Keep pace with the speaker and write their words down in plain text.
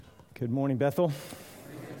Good morning, Bethel.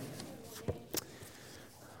 I'm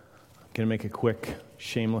going to make a quick,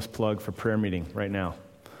 shameless plug for prayer meeting right now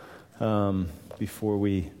before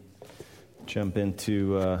we jump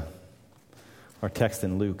into our text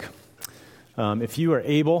in Luke. If you are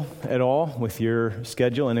able at all with your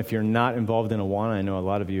schedule, and if you're not involved in Awana, I know a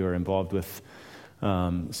lot of you are involved with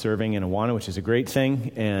serving in Awana, which is a great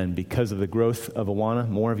thing, and because of the growth of Awana,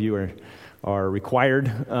 more of you are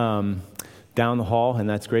required down the hall, and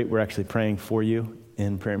that's great. We're actually praying for you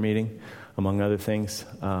in prayer meeting, among other things.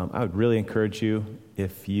 I would really encourage you,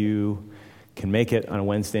 if you can make it on a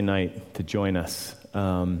Wednesday night, to join us.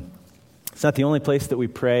 It's not the only place that we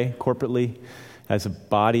pray corporately as a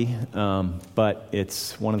body, but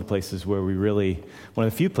it's one of the places where one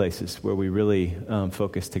of the few places where we really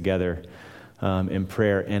focus together in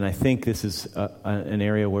prayer. And I think this is an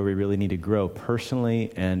area where we really need to grow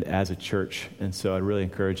personally and as a church. And so I'd really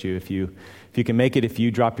encourage you, if you can make it, if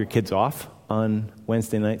you drop your kids off on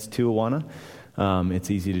Wednesday nights to Awana,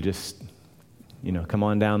 it's easy to just, come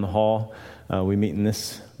on down the hall. We meet in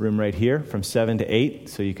this room right here from 7 to 8,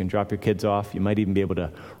 so you can drop your kids off. You might even be able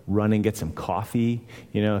to run and get some coffee,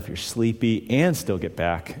 if you're sleepy, and still get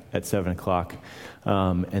back at 7 o'clock,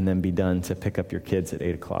 and then be done to pick up your kids at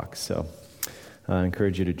 8 o'clock. So I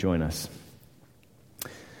encourage you to join us.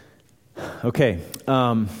 Okay.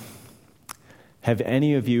 Have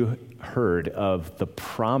any of you heard of the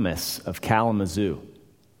promise of Kalamazoo?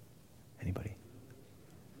 Anybody?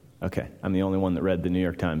 Okay, I'm the only one that read the New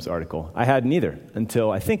York Times article. I hadn't either until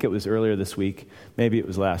I think it was earlier this week. Maybe it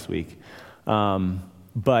was last week.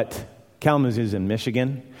 But Kalamazoo's in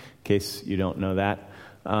Michigan, in case you don't know that.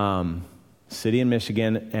 City in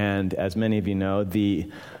Michigan, and as many of you know,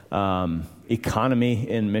 the economy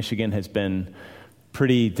in Michigan has been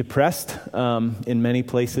pretty depressed in many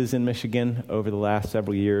places in Michigan over the last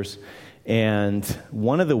several years. And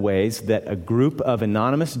one of the ways that a group of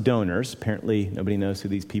anonymous donors, apparently nobody knows who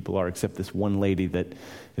these people are except this one lady that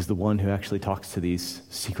is the one who actually talks to these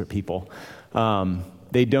secret people,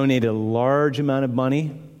 they donated a large amount of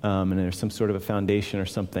money, and there's some sort of a foundation or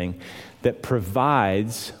something that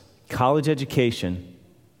provides college education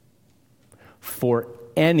for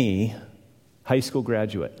any high school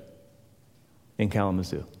graduate in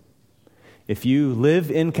Kalamazoo. If you live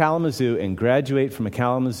in Kalamazoo and graduate from a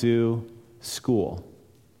Kalamazoo school,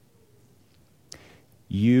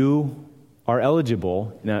 you are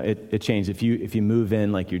eligible. Now, it changed. If you move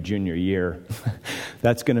in like your junior year,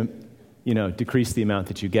 that's going to decrease the amount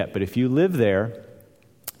that you get. But if you live there,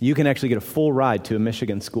 you can actually get a full ride to a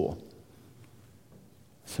Michigan school.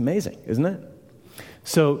 It's amazing, isn't it?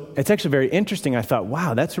 So it's actually very interesting. I thought,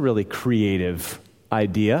 wow, that's a really creative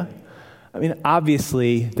idea. I mean,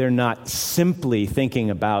 obviously, they're not simply thinking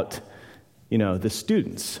about, the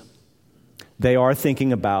students. They are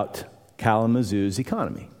thinking about Kalamazoo's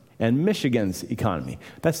economy and Michigan's economy.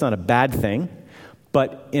 That's not a bad thing.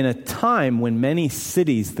 But in a time when many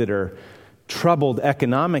cities that are troubled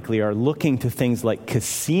economically are looking to things like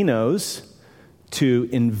casinos to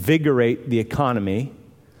invigorate the economy,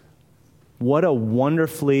 what a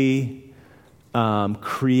wonderfully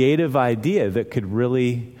creative idea that could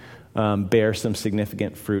really bear some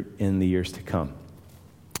significant fruit in the years to come.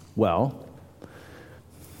 Well,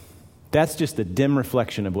 that's just a dim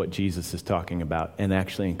reflection of what Jesus is talking about and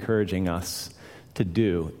actually encouraging us to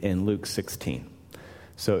do in Luke 16.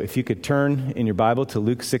 So if you could turn in your Bible to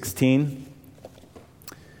Luke 16,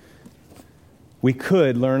 we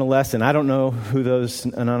could learn a lesson. I don't know who those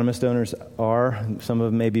anonymous donors are. Some of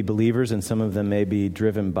them may be believers and some of them may be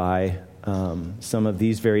driven by some of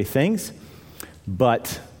these very things.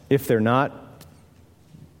 But if they're not,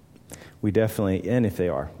 and if they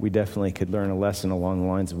are, we definitely could learn a lesson along the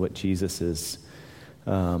lines of what Jesus is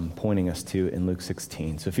pointing us to in Luke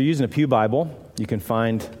 16. So if you're using a Pew Bible, you can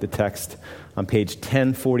find the text on page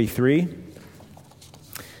 1043.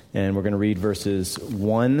 And we're going to read verses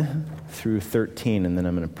 1 through 13, and then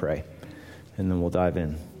I'm going to pray. And then we'll dive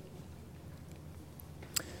in.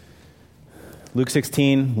 Luke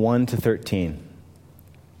 16, 1 to 13.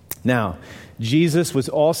 Now, Jesus was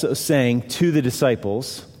also saying to the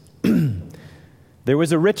disciples, there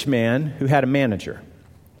was a rich man who had a manager,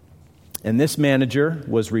 and this manager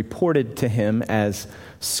was reported to him as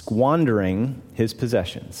squandering his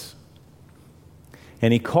possessions.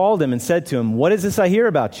 And he called him and said to him, "What is this I hear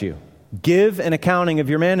about you? Give an accounting of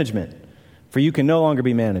your management, for you can no longer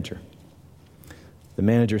be manager." The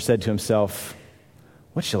manager said to himself,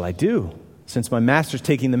 "What shall I do? Since my master's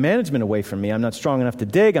taking the management away from me, I'm not strong enough to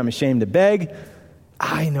dig, I'm ashamed to beg.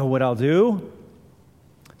 I know what I'll do,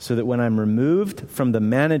 so that when I'm removed from the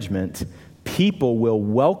management, people will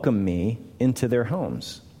welcome me into their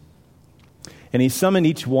homes. And he summoned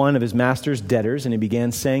each one of his master's debtors, and he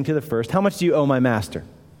began saying to the first, 'How much do you owe my master?'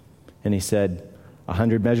 And he said,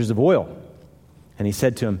 100 measures of oil. And he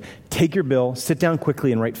said to him, 'Take your bill, sit down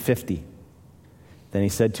quickly, and write 50. Then he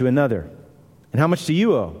said to another, 'And how much do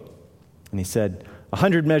you owe?' And he said,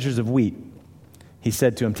 100 measures of wheat.' He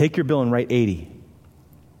said to him, 'Take your bill and write 80.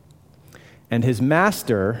 And his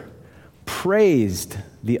master praised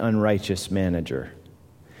the unrighteous manager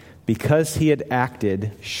because he had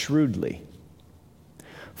acted shrewdly.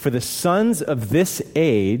 For the sons of this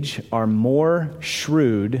age are more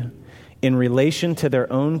shrewd in relation to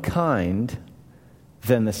their own kind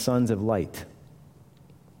than the sons of light.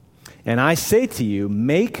 And I say to you,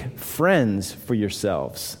 make friends for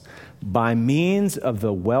yourselves by means of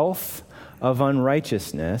the wealth of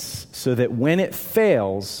unrighteousness, so that when it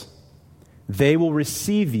fails, they will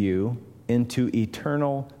receive you into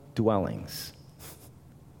eternal dwellings.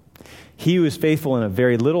 He who is faithful in a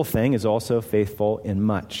very little thing is also faithful in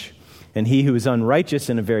much. And he who is unrighteous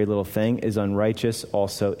in a very little thing is unrighteous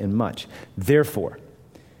also in much. Therefore,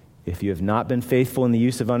 if you have not been faithful in the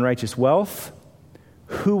use of unrighteous wealth,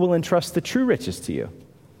 who will entrust the true riches to you?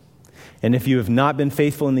 And if you have not been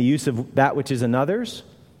faithful in the use of that which is another's,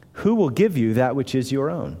 who will give you that which is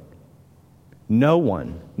your own? No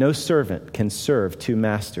one, no servant can serve two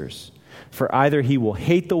masters, for either he will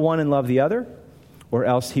hate the one and love the other, or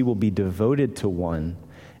else he will be devoted to one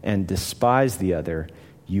and despise the other.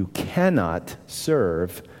 You cannot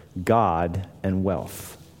serve God and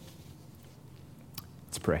wealth.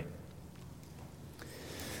 Let's pray.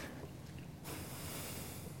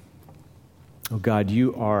 Oh God,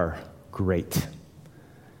 you are great.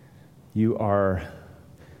 You are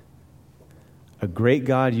a great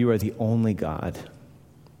God. You are the only God.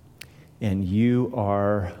 And you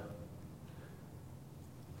are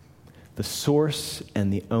the source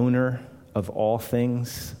and the owner of all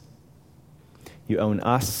things. You own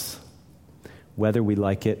us, whether we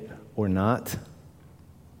like it or not.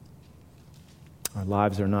 Our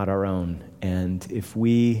lives are not our own. And if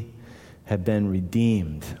we have been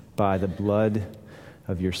redeemed by the blood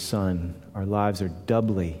of your Son, our lives are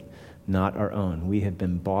doubly not our own. We have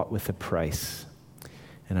been bought with a price.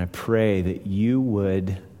 And I pray that you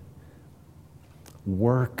would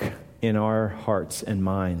work in our hearts and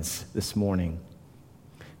minds this morning,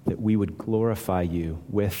 that we would glorify you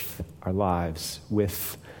with our lives,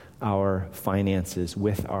 with our finances,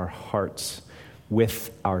 with our hearts,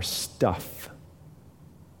 with our stuff.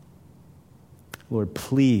 Lord,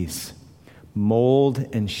 please mold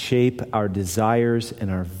and shape our desires and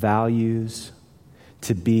our values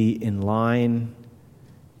to be in line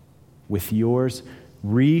with yours.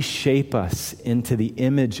 Reshape us into the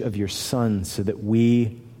image of your Son so that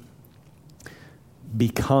we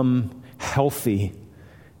become healthy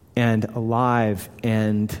and alive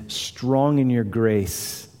and strong in your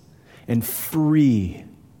grace and free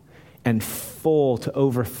and full to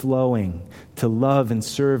overflowing to love and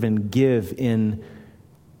serve and give in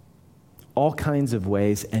all kinds of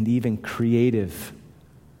ways and even creative,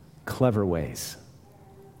 clever ways.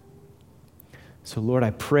 So Lord,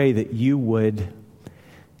 I pray that you would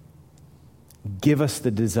give us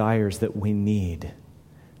the desires that we need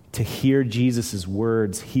to hear Jesus'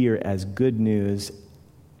 words here as good news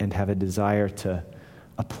and have a desire to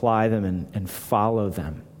apply them and follow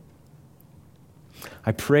them.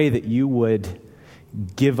 I pray that you would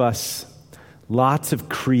give us lots of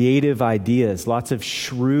creative ideas, lots of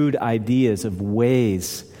shrewd ideas of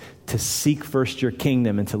ways to seek first your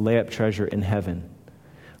kingdom and to lay up treasure in heaven.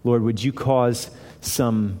 Lord, would you cause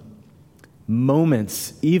some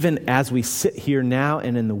moments, even as we sit here now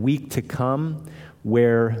and in the week to come,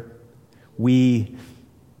 where we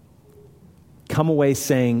come away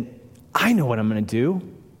saying, I know what I'm going to do.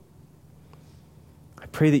 I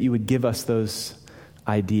pray that you would give us those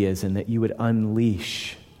ideas and that you would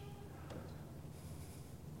unleash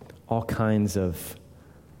all kinds of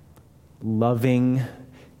loving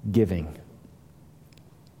giving.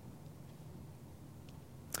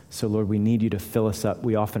 So, Lord, we need you to fill us up.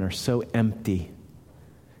 We often are so empty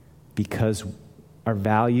because our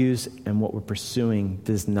values and what we're pursuing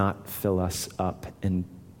does not fill us up and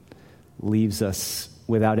leaves us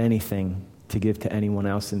without anything to give to anyone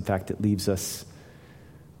else. In fact, it leaves us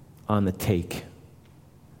on the take,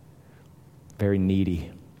 very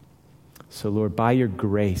needy. So, Lord, by your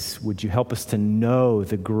grace, would you help us to know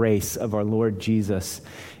the grace of our Lord Jesus,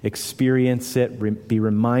 experience it, be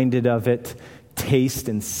reminded of it, taste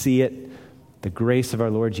and see it, the grace of our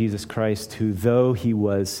Lord Jesus Christ, who, though he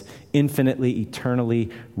was infinitely,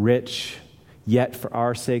 eternally rich, yet for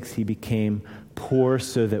our sakes he became poor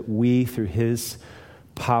so that we, through his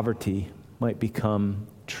poverty, might become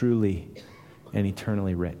truly and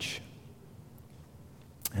eternally rich.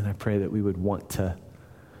 And I pray that we would want to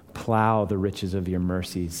plow the riches of your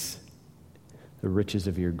mercies, the riches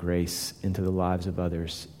of your grace into the lives of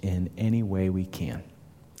others in any way we can.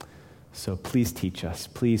 So please teach us.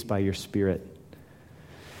 Please, by your Spirit,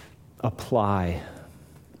 apply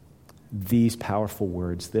these powerful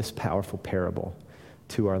words, this powerful parable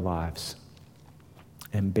to our lives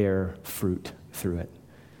and bear fruit through it.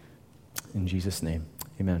 In Jesus' name,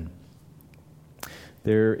 amen.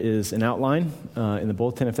 There is an outline in the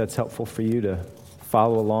bulletin if that's helpful for you to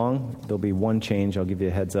follow along. There'll be one change. I'll give you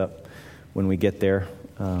a heads up when we get there.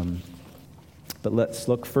 But let's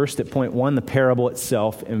look first at point 1, the parable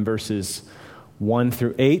itself in verses 1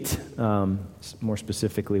 through 8, more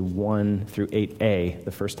specifically 1 through 8a,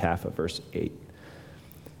 the first half of verse 8.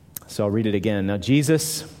 So I'll read it again. Now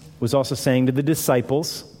Jesus was also saying to the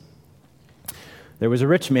disciples, there was a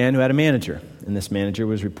rich man who had a manager, and this manager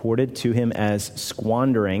was reported to him as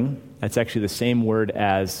squandering. That's actually the same word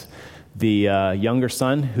as the younger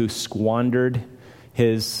son who squandered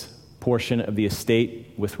his portion of the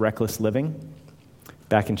estate with reckless living,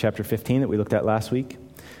 back in chapter 15 that we looked at last week.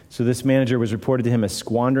 So this manager was reported to him as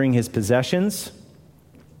squandering his possessions,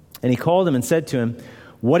 and he called him and said to him,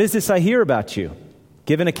 "What is this I hear about you?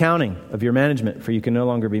 Give an accounting of your management, for you can no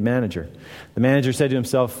longer be manager." The manager said to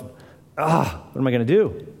himself, what am I going to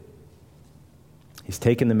do? He's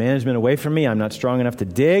taken the management away from me. I'm not strong enough to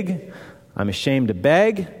dig. I'm ashamed to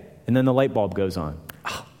beg. And then the light bulb goes on.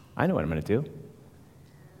 I know what I'm going to do.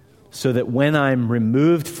 So that when I'm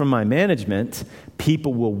removed from my management,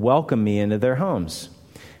 people will welcome me into their homes.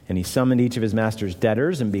 And he summoned each of his master's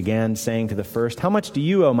debtors and began saying to the first, "How much do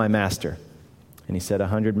you owe my master?" And he said,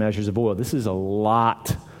 100 measures of oil. This is a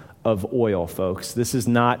lot of oil, folks. This is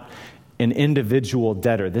not an individual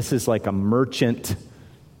debtor. This is like a merchant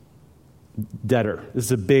debtor.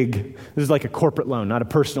 This is like a corporate loan, not a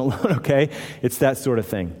personal loan, okay? It's that sort of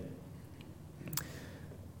thing.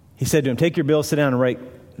 He said to him, "Take your bill, sit down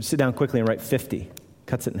quickly and write 50.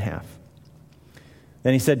 Cuts it in half.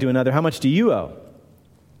 Then he said to another, "How much do you owe?"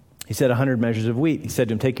 He said, 100 measures of wheat. He said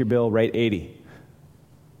to him, "Take your bill, write 80.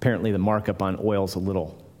 Apparently the markup on oil is a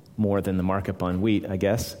little more than the markup on wheat, I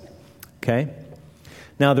guess. Okay?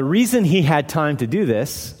 Now, the reason he had time to do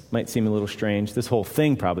this might seem a little strange. This whole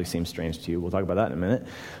thing probably seems strange to you. We'll talk about that in a minute.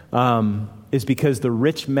 Is because the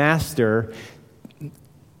rich master,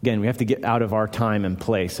 again, we have to get out of our time and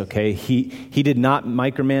place, okay? He did not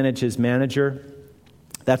micromanage his manager.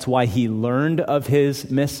 That's why he learned of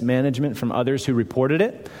his mismanagement from others who reported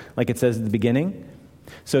it, like it says at the beginning.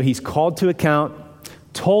 So he's called to account,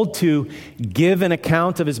 told to give an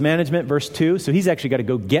account of his management, verse 2. So he's actually got to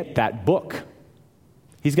go get that book.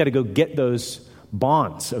 He's got to go get those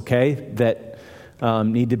bonds, okay, that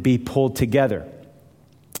need to be pulled together.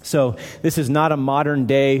 So this is not a modern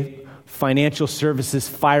day financial services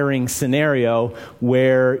firing scenario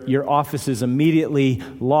where your office is immediately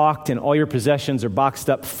locked and all your possessions are boxed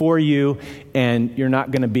up for you and you're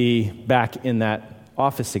not going to be back in that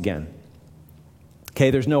office again.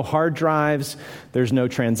 Okay, there's no hard drives, there's no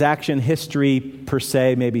transaction history per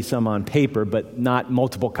se, maybe some on paper, but not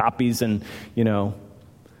multiple copies and,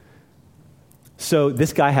 So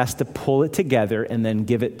this guy has to pull it together and then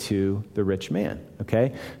give it to the rich man,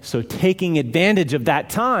 okay? So taking advantage of that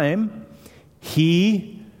time,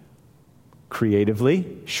 he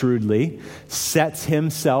creatively, shrewdly, sets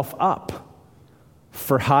himself up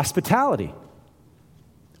for hospitality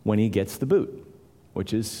when he gets the boot,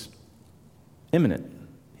 which is imminent.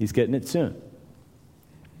 He's getting it soon.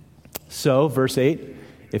 So, verse 8,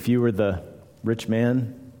 if you were the rich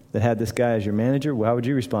man that had this guy as your manager, how would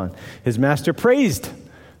you respond? His master praised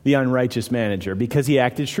the unrighteous manager because he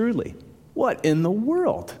acted shrewdly. What in the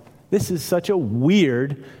world? This is such a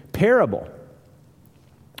weird parable.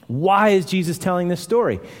 Why is Jesus telling this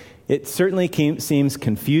story? It certainly seems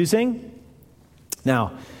confusing.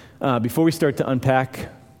 Now, before we start to unpack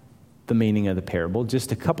the meaning of the parable,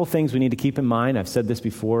 just a couple things we need to keep in mind. I've said this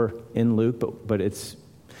before in Luke, but it's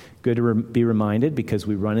good to be reminded because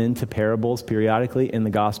we run into parables periodically in the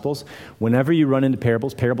Gospels. Whenever you run into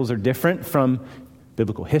parables are different from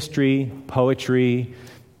biblical history, poetry,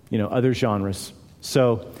 other genres.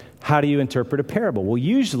 So how do you interpret a parable? Well,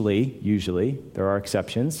 usually, there are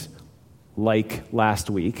exceptions, like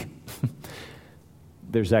last week.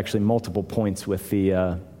 There's actually multiple points with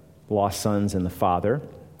the lost sons and the father.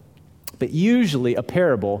 But usually a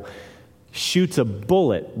parable shoots a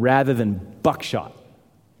bullet rather than buckshot.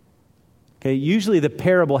 Okay, usually the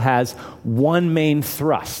parable has one main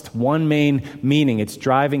thrust, one main meaning. It's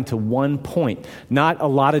driving to one point, not a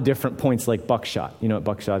lot of different points like buckshot. You know what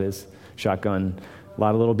buckshot is? Shotgun,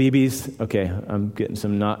 lot of little BBs. Okay, I'm getting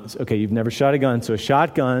some knots. Okay, you've never shot a gun. So a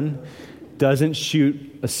shotgun doesn't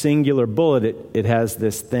shoot a singular bullet. It has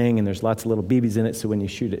this thing, and there's lots of little BBs in it, so when you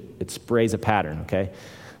shoot it, it sprays a pattern, okay?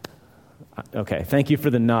 Okay, thank you for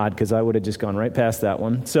the nod, because I would have just gone right past that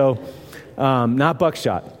one. So, not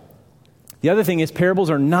buckshot. The other thing is parables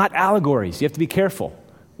are not allegories. You have to be careful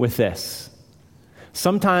with this.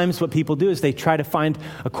 Sometimes what people do is they try to find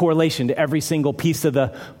a correlation to every single piece of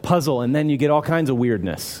the puzzle, and then you get all kinds of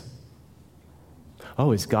weirdness.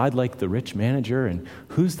 Oh, is God like the rich manager? And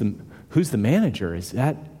who's the manager? Is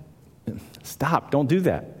that... Stop. Don't do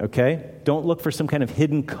that, okay? Don't look for some kind of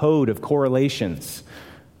hidden code of correlations,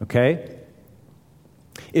 okay?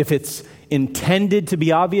 If it's intended to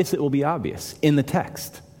be obvious, it will be obvious in the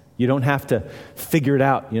text. You don't have to figure it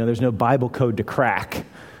out. There's no Bible code to crack,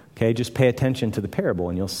 okay? Just pay attention to the parable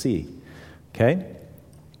and you'll see, okay?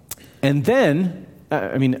 And then,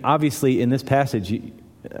 obviously in this passage,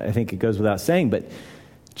 I think it goes without saying, but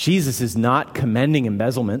Jesus is not commending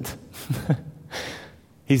embezzlement.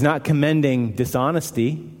 He's not commending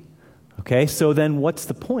dishonesty. Okay, so then what's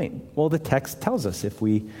the point? Well, the text tells us if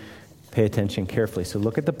we pay attention carefully. So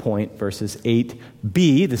look at the point, verses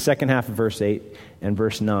 8b, the second half of verse 8 and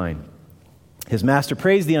verse 9. His master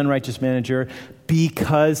praised the unrighteous manager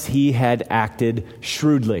because he had acted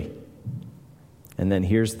shrewdly. And then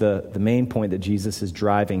here's the main point that Jesus is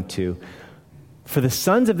driving to. For the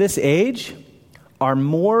sons of this age are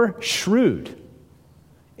more shrewd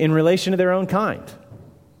in relation to their own kind.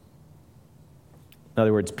 In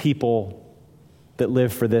other words, people that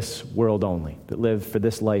live for this world only, that live for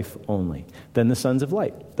this life only, than the sons of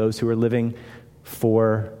light, those who are living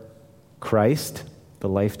for Christ, the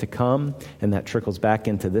life to come, and that trickles back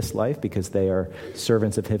into this life because they are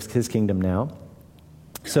servants of his kingdom now.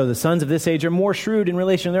 So the sons of this age are more shrewd in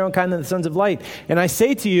relation to their own kind than the sons of light. And I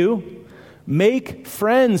say to you, make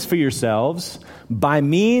friends for yourselves by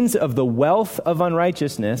means of the wealth of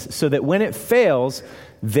unrighteousness, so that when it fails,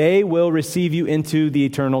 they will receive you into the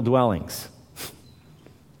eternal dwellings.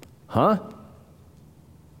 Huh?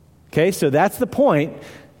 Okay, so that's the point.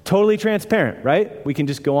 Totally transparent, right? We can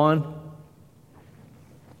just go on.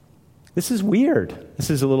 This is weird. This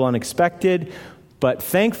is a little unexpected, but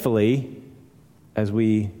thankfully, as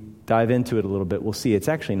we dive into it a little bit, we'll see it's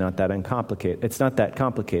actually not that uncomplicated. It's not that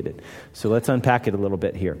complicated. So let's unpack it a little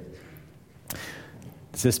bit here.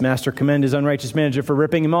 Does this master commend his unrighteous manager for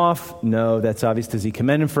ripping him off? No, that's obvious. Does he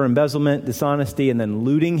commend him for embezzlement, dishonesty, and then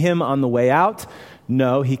looting him on the way out?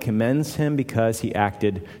 No, he commends him because he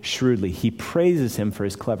acted shrewdly. He praises him for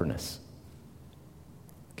his cleverness.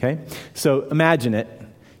 Okay? So imagine it.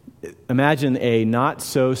 Imagine a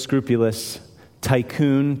not-so-scrupulous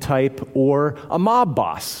tycoon type or a mob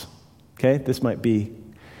boss. Okay? This might be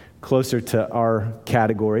closer to our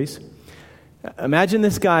categories. Imagine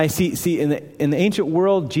this guy. See, in the ancient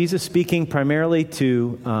world, Jesus speaking primarily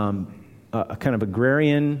to a kind of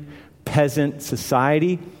agrarian peasant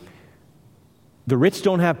society. The rich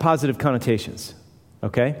don't have positive connotations.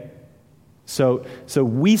 Okay, so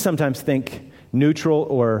we sometimes think neutral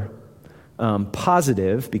or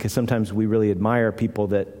positive because sometimes we really admire people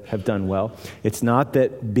that have done well. It's not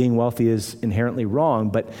that being wealthy is inherently wrong,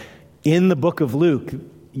 but in the book of Luke,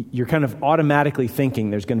 you're kind of automatically thinking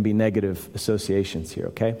there's going to be negative associations here,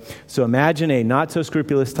 okay? So imagine a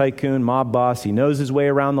not-so-scrupulous tycoon, mob boss. He knows his way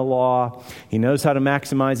around the law. He knows how to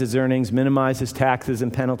maximize his earnings, minimize his taxes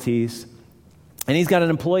and penalties. And he's got an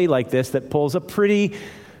employee like this that pulls a pretty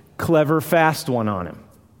clever, fast one on him.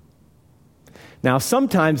 Now,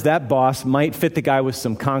 sometimes that boss might fit the guy with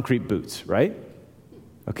some concrete boots, right?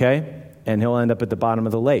 Okay? And he'll end up at the bottom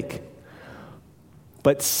of the lake.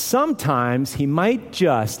 But sometimes he might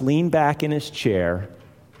just lean back in his chair,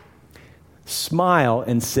 smile,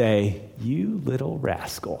 and say, "You little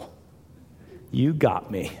rascal, you got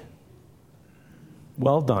me.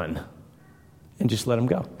 Well done." And just let him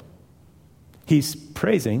go. He's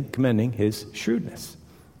praising, commending his shrewdness.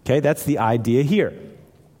 Okay, that's the idea here.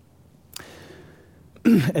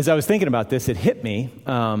 As I was thinking about this, it hit me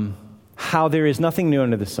how there is nothing new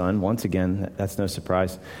under the sun. Once again, that's no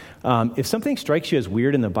surprise. If something strikes you as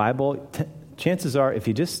weird in the Bible, chances are, if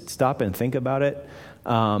you just stop and think about it,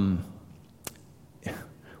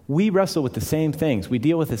 we wrestle with the same things. We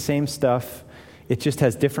deal with the same stuff. It just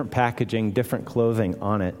has different packaging, different clothing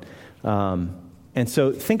on it. And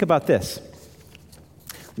so think about this.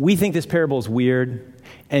 We think this parable is weird,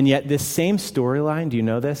 and yet this same storyline, do you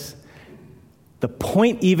know this? The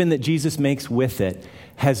point even that Jesus makes with it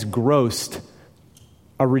has grossed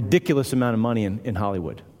a ridiculous amount of money in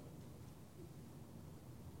Hollywood.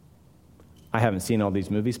 I haven't seen all these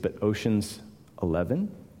movies, but Ocean's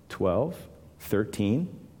 11, 12, 13.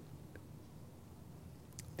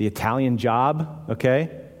 The Italian Job, okay?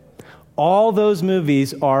 All those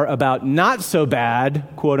movies are about not so bad,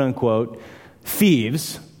 quote unquote,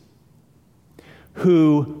 thieves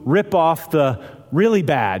who rip off the really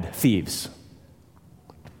bad thieves.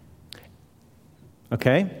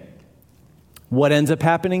 Okay? What ends up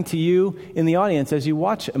happening to you in the audience as you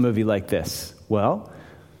watch a movie like this? Well,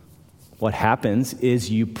 what happens is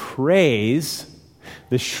you praise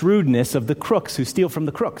the shrewdness of the crooks who steal from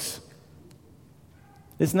the crooks.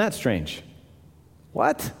 Isn't that strange?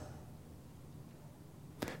 What?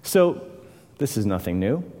 So, this is nothing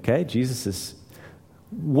new, okay? Jesus is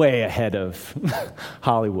way ahead of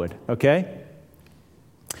Hollywood, okay?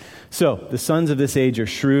 So, the sons of this age are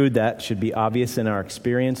shrewd. That should be obvious in our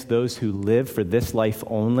experience. Those who live for this life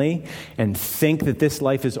only and think that this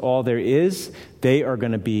life is all there is, they are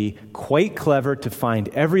going to be quite clever to find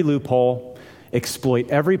every loophole, exploit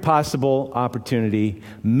every possible opportunity,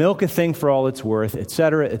 milk a thing for all it's worth,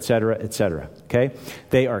 etc., etc., etc. Okay?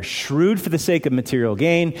 They are shrewd for the sake of material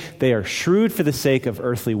gain. They are shrewd for the sake of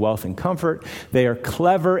earthly wealth and comfort. They are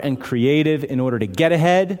clever and creative in order to get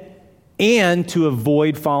ahead and to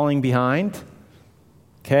avoid falling behind.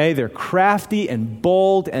 Okay? They're crafty and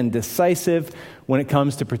bold and decisive when it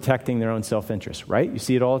comes to protecting their own self-interest, right? You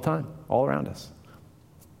see it all the time, all around us.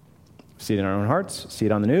 See it in our own hearts, see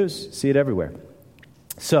it on the news, see it everywhere.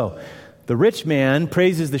 So, the rich man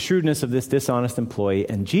praises the shrewdness of this dishonest employee,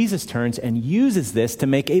 and Jesus turns and uses this to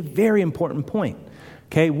make a very important point.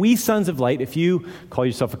 Okay, we sons of light, if you call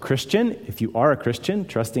yourself a Christian, if you are a Christian,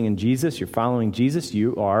 trusting in Jesus, you're following Jesus,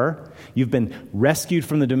 you've been rescued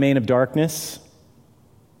from the domain of darkness,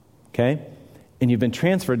 okay, and you've been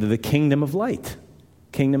transferred to the kingdom of light,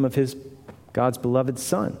 kingdom of God's beloved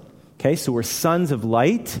Son. Okay, so we're sons of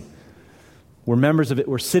light. We're members of it.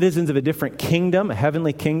 We're citizens of a different kingdom, a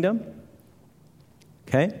heavenly kingdom.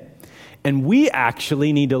 Okay? And we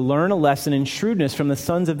actually need to learn a lesson in shrewdness from the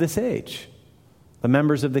sons of this age, the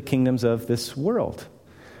members of the kingdoms of this world.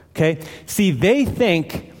 Okay? See, they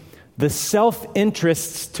think the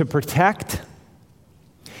self-interests to protect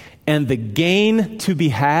and the gain to be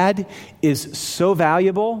had is so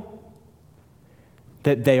valuable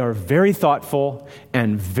that they are very thoughtful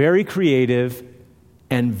and very creative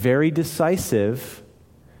and very decisive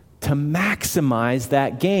to maximize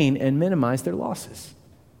that gain and minimize their losses.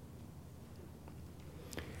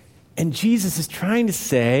 And Jesus is trying to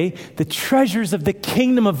say the treasures of the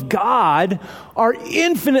kingdom of God are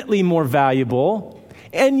infinitely more valuable,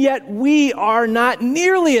 and yet we are not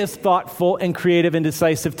nearly as thoughtful and creative and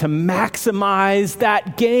decisive to maximize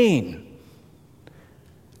that gain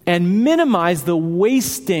and minimize the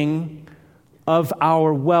wasting of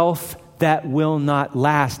our wealth that will not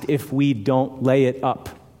last if we don't lay it up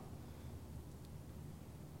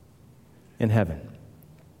in heaven.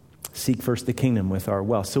 Seek first the kingdom with our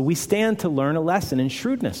wealth. So we stand to learn a lesson in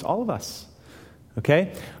shrewdness, all of us.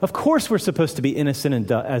 Okay? Of course we're supposed to be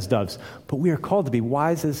innocent as doves, but we are called to be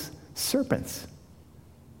wise as serpents.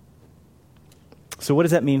 So what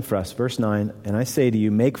does that mean for us? Verse 9, and I say to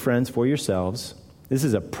you, make friends for yourselves. This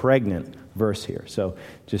is a pregnant verse here. So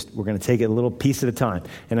we're going to take it a little piece at a time.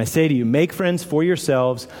 And I say to you, make friends for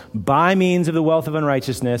yourselves by means of the wealth of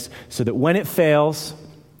unrighteousness, so that when it fails,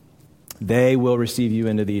 they will receive you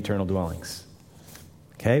into the eternal dwellings.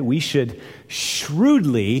 Okay? We should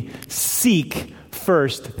shrewdly seek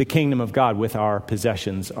first the kingdom of God with our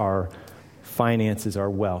possessions, our finances, our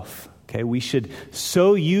wealth. Okay? We should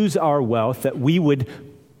so use our wealth that we would,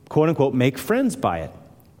 quote unquote, make friends by it.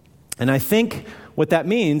 And I think what that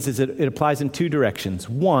means is that it applies in two directions.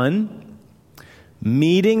 One,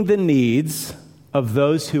 meeting the needs of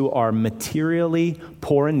those who are materially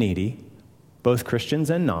poor and needy, both Christians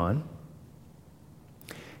and non.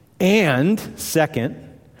 And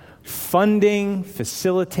second, funding,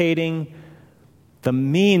 facilitating the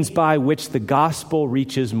means by which the gospel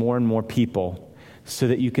reaches more and more people so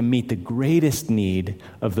that you can meet the greatest need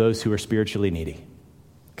of those who are spiritually needy.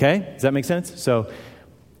 Okay? Does that make sense? So,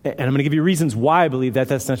 and I'm going to give you reasons why I believe that.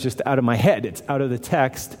 That's not just out of my head. It's out of the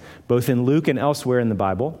text, both in Luke and elsewhere in the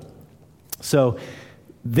Bible. So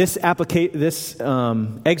this exhortation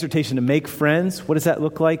to make friends, what does that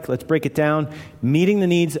look like? Let's break it down. Meeting the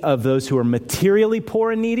needs of those who are materially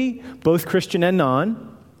poor and needy, both Christian and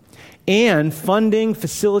non, and funding,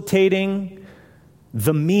 facilitating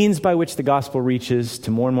the means by which the gospel reaches to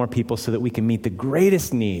more and more people so that we can meet the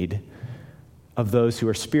greatest need of those who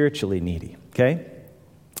are spiritually needy. Okay?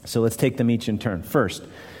 So let's take them each in turn. First,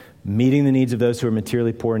 meeting the needs of those who are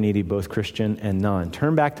materially poor and needy, both Christian and non.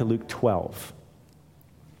 Turn back to Luke 12.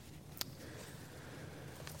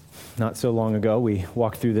 not so long ago, we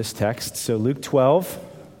walked through this text. So Luke 12,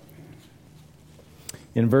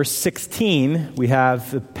 in verse 16, we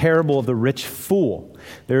have the parable of the rich fool.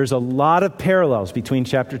 There's a lot of parallels between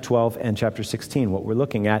chapter 12 and chapter 16, what we're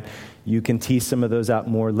looking at. You can tease some of those out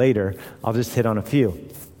more later. I'll just hit on a few.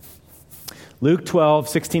 Luke 12,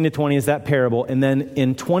 16 to 20 is that parable. And then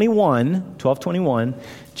in 12:21,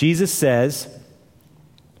 Jesus says,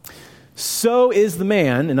 "So is the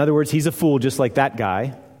man," in other words, he's a fool just like that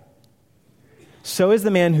guy. "So is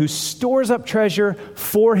the man who stores up treasure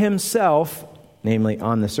for himself," namely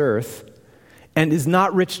on this earth, "and is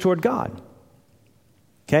not rich toward God."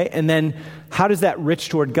 Okay, and then how does that rich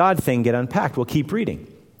toward God thing get unpacked? Well, keep reading.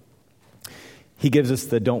 He gives us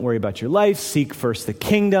the don't worry about your life, seek first the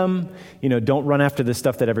kingdom, don't run after the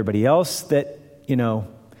stuff that everybody else that,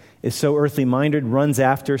 is so earthly minded runs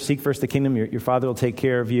after. Seek first the kingdom, your Father will take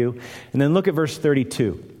care of you. And then look at verse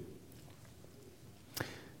 32.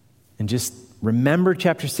 And just remember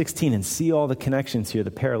chapter 16 and see all the connections here, the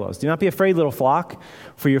parallels. "Do not be afraid, little flock,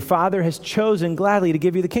 for your Father has chosen gladly to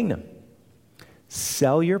give you the kingdom.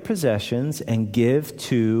 Sell your possessions and give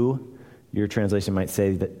to," your translation might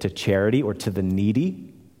say, "to charity," or "to the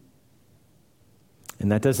needy."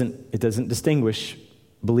 And it doesn't distinguish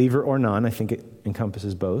believer or non. I think it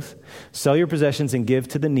encompasses both. "Sell your possessions and give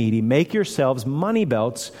to the needy. Make yourselves money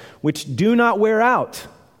belts which do not wear out,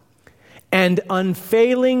 and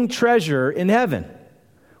unfailing treasure in heaven,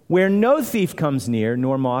 where no thief comes near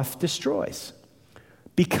nor moth destroys.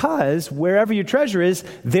 Because wherever your treasure is,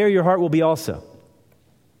 there your heart will be also.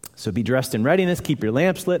 So be dressed in readiness, keep your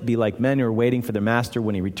lamps lit, be like men who are waiting for their master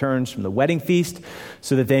when he returns from the wedding feast,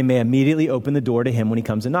 so that they may immediately open the door to him when he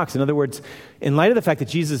comes and knocks." In other words, in light of the fact that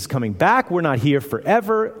Jesus is coming back, we're not here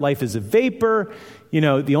forever, life is a vapor,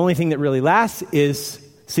 the only thing that really lasts is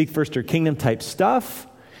seek first your kingdom type stuff,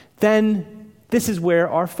 then this is where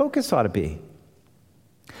our focus ought to be.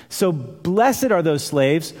 "So blessed are those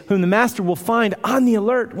slaves whom the master will find on the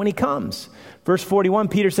alert when he comes." Verse 41,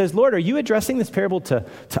 Peter says, "Lord, are you addressing this parable to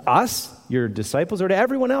us, your disciples, or to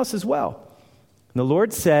everyone else as well?" And the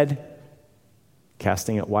Lord said,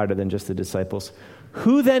 casting it wider than just the disciples,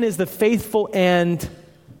 "Who then is the faithful and,"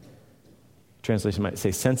 translation might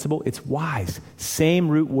say sensible, it's wise. Same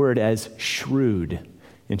root word as shrewd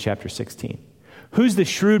in chapter 16. Who's the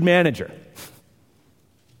shrewd manager?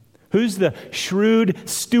 Who's the shrewd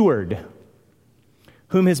steward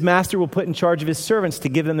whom his master will put in charge of his servants to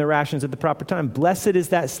give them their rations at the proper time? Blessed is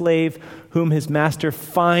that slave whom his master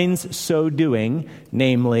finds so doing,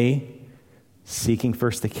 namely, seeking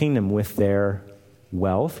first the kingdom with their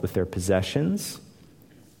wealth, with their possessions.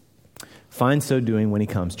 Finds so doing when he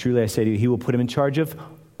comes. Truly I say to you, he will put him in charge of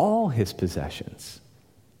all his possessions.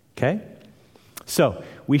 Okay? So,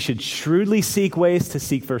 we should shrewdly seek ways to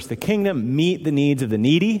seek first the kingdom, meet the needs of the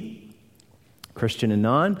needy, Christian and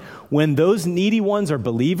non. When those needy ones are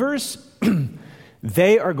believers,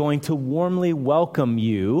 they are going to warmly welcome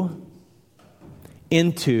you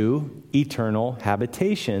into eternal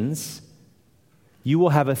habitations. You will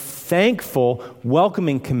have a thankful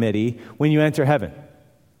welcoming committee when you enter heaven.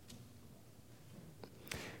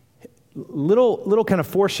 Little kind of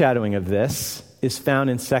foreshadowing of this is found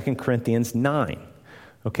in 2 Corinthians 9.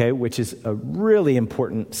 Okay, which is a really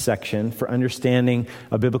important section for understanding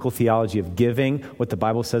a biblical theology of giving, what the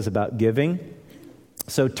Bible says about giving.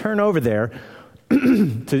 So turn over there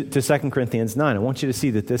to 2 Corinthians 9. I want you to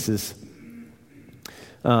see that this is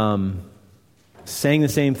saying the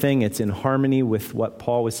same thing. It's in harmony with what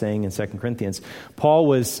Paul was saying in 2 Corinthians. Paul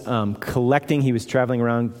was he was traveling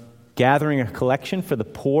around gathering a collection for the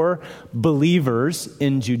poor believers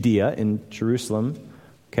in Judea, in Jerusalem.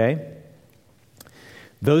 Okay?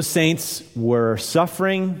 Those saints were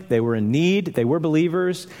suffering, they were in need, they were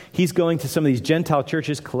believers. He's going to some of these Gentile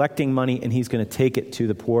churches collecting money, and he's going to take it to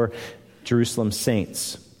the poor Jerusalem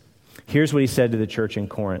saints. Here's what he said to the church in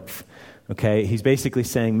Corinth. Okay, he's basically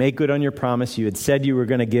saying, make good on your promise. You had said you were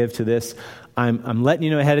going to give to this. I'm letting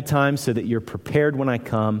you know ahead of time so that you're prepared when I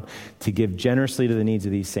come to give generously to the needs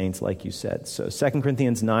of these saints, like you said. So 2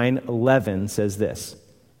 Corinthians 9:11 says this.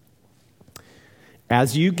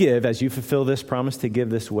 As you give, as you fulfill this promise to give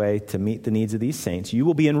this way to meet the needs of these saints, you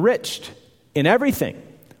will be enriched in everything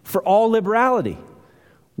for all liberality,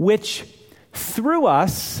 which through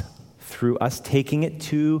us taking it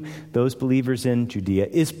to those believers in Judea,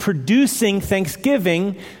 is producing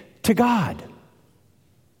thanksgiving to God.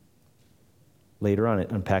 Later on, it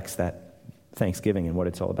unpacks that thanksgiving and what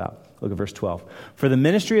it's all about. Look at verse 12. For the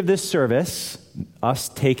ministry of this service, us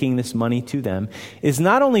taking this money to them, is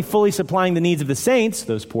not only fully supplying the needs of the saints,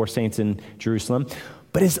 those poor saints in Jerusalem,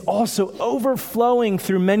 but is also overflowing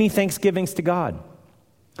through many thanksgivings to God.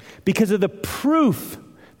 because of the proof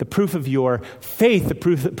of your faith, the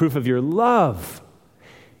proof of your love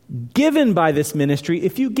given by this ministry.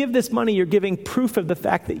 If you give this money, you're giving proof of the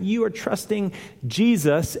fact that you are trusting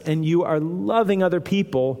Jesus and you are loving other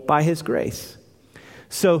people by his grace.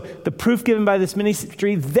 So the proof given by this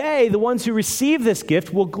ministry, the ones who receive this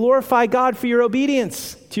gift, will glorify God for your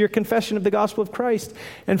obedience to your confession of the gospel of Christ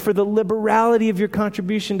and for the liberality of your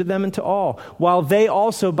contribution to them and to all, while they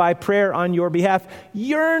also, by prayer on your behalf,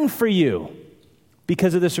 yearn for you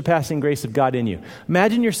because of the surpassing grace of God in you.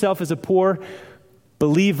 Imagine yourself as a poor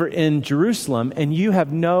believer in Jerusalem, and you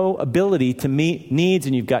have no ability to meet needs,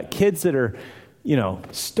 and you've got kids that are,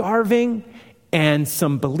 starving, and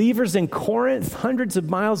some believers in Corinth, hundreds of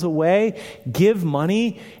miles away, give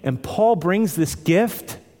money, and Paul brings this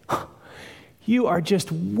gift. You are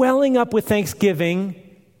just welling up with thanksgiving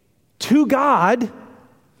to God,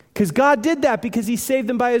 because God did that because he saved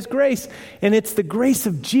them by his grace, and it's the grace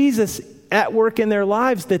of Jesus at work in their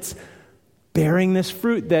lives that's bearing this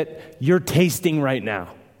fruit that you're tasting right now.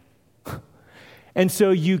 And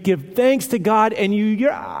so you give thanks to God, and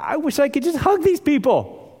I wish I could just hug these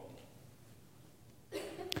people.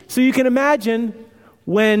 So you can imagine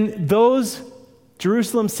when those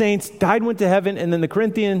Jerusalem saints died and went to heaven, and then the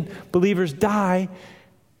Corinthian believers die,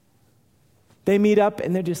 they meet up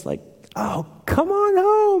and they're just like, oh, come on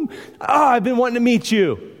home. Oh, I've been wanting to meet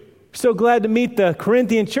you. So glad to meet the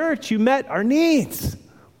Corinthian church. You met our needs.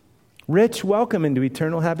 Rich welcome into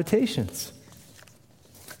eternal habitations.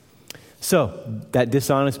 So that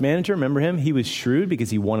dishonest manager, remember him? He was shrewd because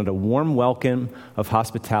he wanted a warm welcome of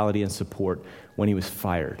hospitality and support when he was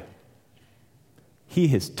fired. He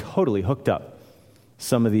has totally hooked up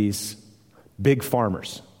some of these big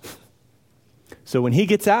farmers. So when he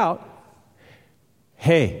gets out,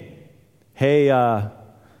 hey,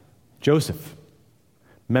 Joseph,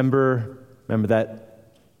 remember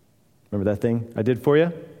that thing I did for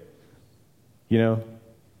you?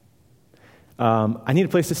 I need a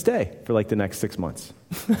place to stay for like the next 6 months.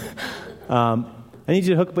 I need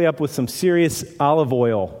you to hook me up with some serious olive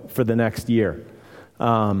oil for the next year.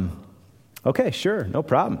 Okay, sure, no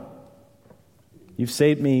problem. You've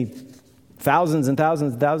saved me thousands and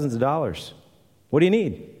thousands and thousands of dollars. What do you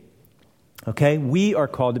need? Okay, we are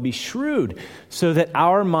called to be shrewd so that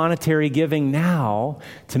our monetary giving now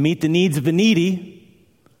to meet the needs of the needy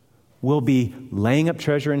will be laying up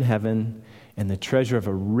treasure in heaven and the treasure of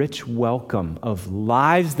a rich welcome of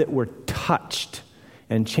lives that were touched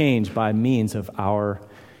and changed by means of our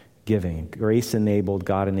giving. Grace-enabled,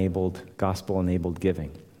 God-enabled, gospel-enabled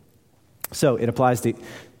giving. So it applies to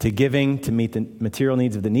giving to meet the material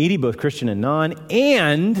needs of the needy, both Christian and non,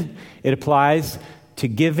 and it applies to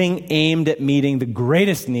giving aimed at meeting the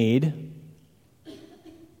greatest need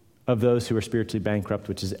of those who are spiritually bankrupt,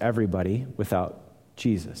 which is everybody without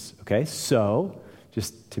Jesus. Okay, so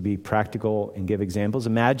just to be practical and give examples,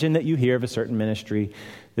 imagine that you hear of a certain ministry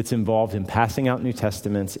that's involved in passing out New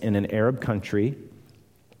Testaments in an Arab country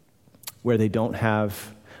where they don't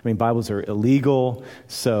have, Bibles are illegal,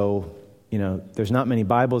 so there's not many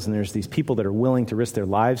Bibles, and there's these people that are willing to risk their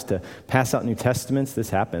lives to pass out New Testaments. This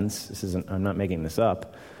happens. I'm not making this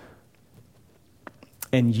up.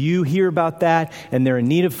 And you hear about that, and they're in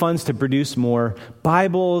need of funds to produce more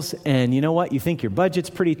Bibles, and you know what? You think your budget's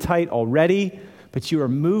pretty tight already, but you are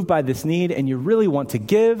moved by this need, and you really want to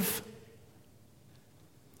give.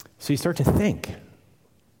 So you start to think.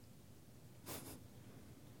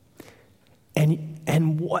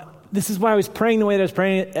 And what? This is why I was praying the way that I was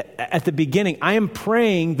praying at the beginning. I am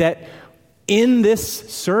praying that in this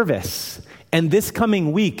service and this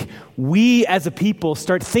coming week, we as a people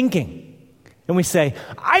start thinking. And we say,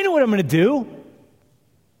 I know what I'm going to do.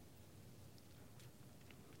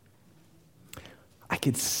 I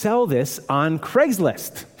could sell this on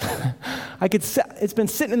Craigslist. It's been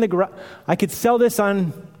sitting in the garage. I could sell this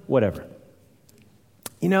on whatever.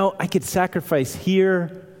 I could sacrifice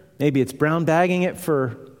here. Maybe it's brown bagging it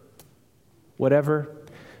for whatever,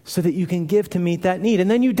 so that you can give to meet that need.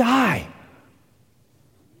 And then you die.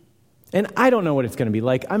 And I don't know what it's going to be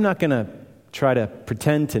like. I'm not going to try to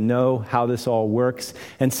pretend to know how this all works.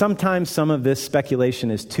 And sometimes some of this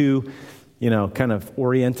speculation is too, kind of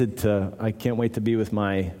oriented to, I can't wait to be with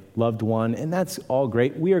my loved one. And that's all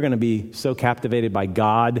great. We are going to be so captivated by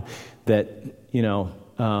God that,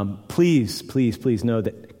 please know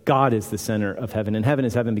that God is the center of heaven, and heaven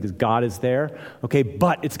is heaven because God is there, okay?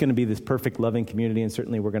 But it's going to be this perfect, loving community, and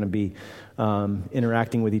certainly we're going to be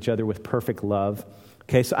interacting with each other with perfect love,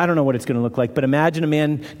 okay? So I don't know what it's going to look like, but imagine a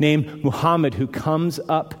man named Muhammad who comes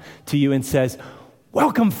up to you and says,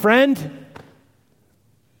 welcome, friend.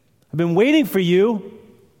 I've been waiting for you.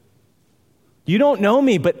 You don't know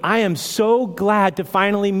me, but I am so glad to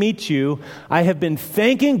finally meet you. I have been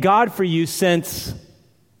thanking God for you since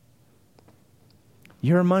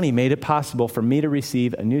your money made it possible for me to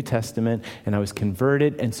receive a New Testament, and I was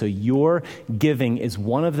converted, and so your giving is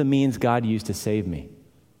one of the means God used to save me.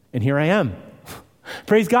 And here I am.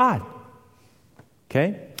 Praise God.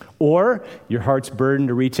 Okay? Or your heart's burdened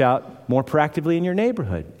to reach out more proactively in your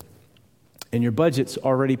neighborhood, and your budget's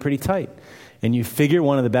already pretty tight. And you figure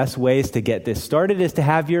one of the best ways to get this started is to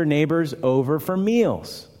have your neighbors over for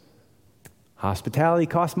meals. Hospitality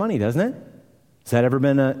costs money, doesn't it? Has that ever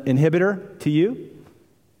been an inhibitor to you?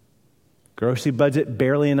 Grocery budget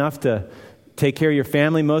barely enough to take care of your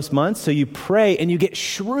family most months, so you pray and you get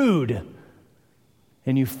shrewd.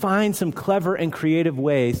 And you find some clever and creative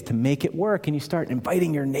ways to make it work, and you start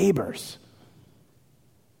inviting your neighbors.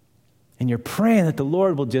 And you're praying that the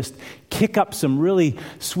Lord will just kick up some really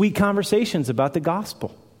sweet conversations about the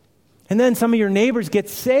gospel. And then some of your neighbors get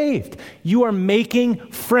saved. You are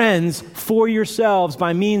making friends for yourselves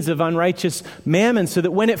by means of unrighteous mammon, so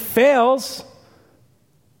that when it fails,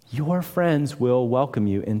 your friends will welcome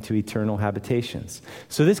you into eternal habitations.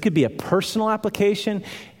 So this could be a personal application,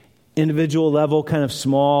 individual level, kind of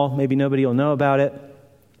small, maybe nobody will know about it.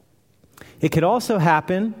 It could also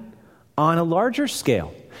happen on a larger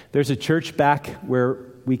scale. There's a church back where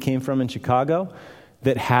we came from in Chicago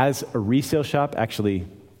that has a resale shop. Actually,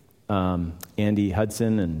 Andy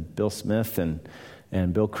Hudson and Bill Smith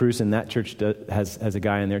and Bill Cruz in that church has a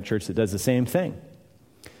guy in their church that does the same thing.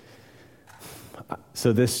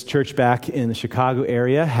 So this church back in the Chicago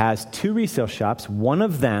area has 2 resale shops. One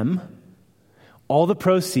of them, all the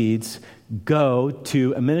proceeds go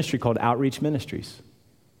to a ministry called Outreach Ministries.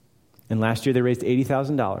 And last year they raised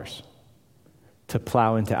 $80,000 to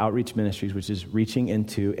plow into Outreach Ministries, which is reaching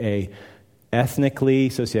into a ethnically,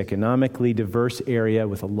 socioeconomically diverse area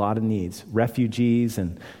with a lot of needs, refugees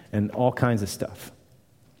and all kinds of stuff.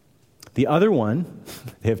 The other one,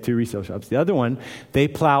 they have 2 resale shops. The other one, they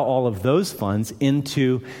plow all of those funds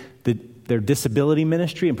into their disability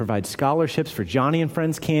ministry and provide scholarships for Johnny and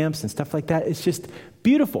Friends camps and stuff like that. It's just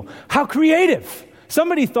beautiful. How creative.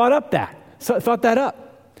 Somebody thought that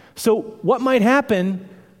up. So what might happen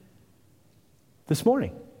this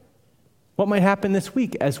morning? What might happen this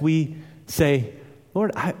week as we say,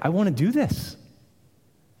 Lord, I want to do this.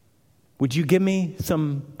 Would you give me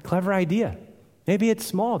some clever idea? Maybe it's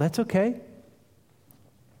small. That's okay.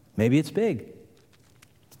 Maybe it's big.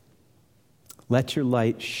 Let your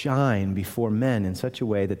light shine before men in such a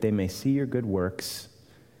way that they may see your good works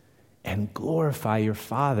and glorify your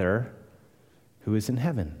Father who is in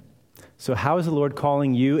heaven. So how is the Lord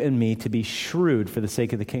calling you and me to be shrewd for the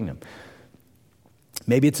sake of the kingdom?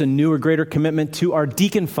 Maybe it's a new or greater commitment to our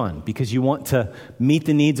deacon fund because you want to meet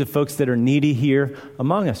the needs of folks that are needy here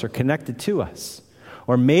among us or connected to us.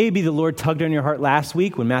 Or maybe the Lord tugged on your heart last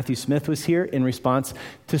week when Matthew Smith was here in response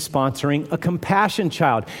to sponsoring a compassion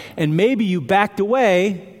child. And maybe you backed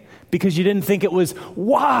away because you didn't think it was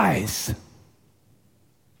wise.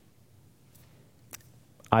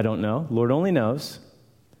 I don't know. Lord only knows.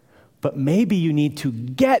 But maybe you need to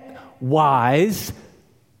get wise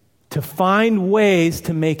to find ways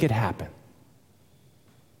to make it happen.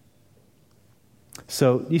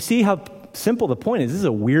 So you see how simple the point is. This is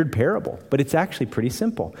a weird parable, but it's actually pretty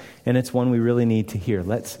simple, and it's one we really need to hear.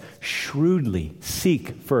 Let's shrewdly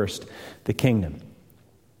seek first the kingdom.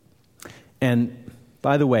 And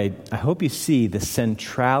by the way, I hope you see the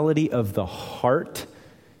centrality of the heart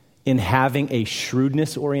in having a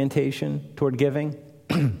shrewdness orientation toward giving.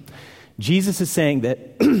 Jesus is saying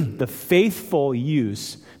that the faithful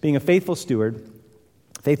use, being a faithful steward,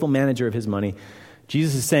 faithful manager of his money,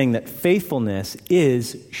 Jesus is saying that faithfulness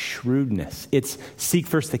is shrewdness. It's seek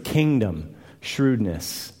first the kingdom,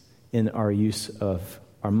 shrewdness in our use of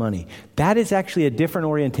our money. That is actually a different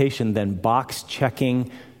orientation than box-checking,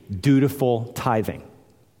 dutiful tithing.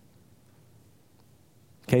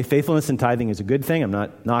 Okay, faithfulness in tithing is a good thing. I'm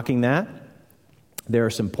not knocking that. There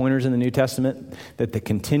are some pointers in the New Testament that the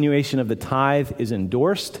continuation of the tithe is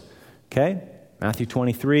endorsed. Okay, Matthew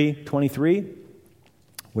 23,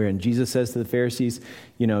 wherein Jesus says to the Pharisees,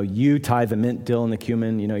 you tithe the mint, dill, and the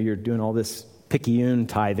cumin. You're doing all this picayune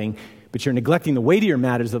tithing, but you're neglecting the weightier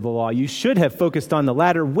matters of the law. You should have focused on the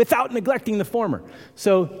latter without neglecting the former.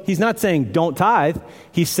 So he's not saying don't tithe.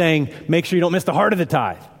 He's saying make sure you don't miss the heart of the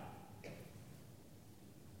tithe.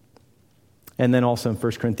 And then also in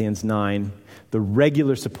 1 Corinthians 9, the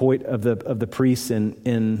regular support of the priests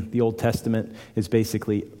in the Old Testament is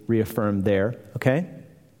basically reaffirmed there. Okay?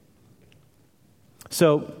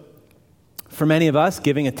 So, for many of us,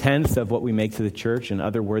 giving a tenth of what we make to the church and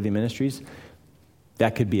other worthy ministries,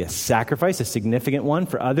 That could be a sacrifice, a significant one.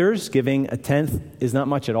 For others, giving a tenth is not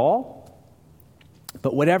much at all.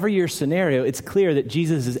 But whatever your scenario, it's clear that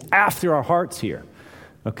Jesus is after our hearts here.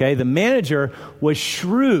 Okay? The manager was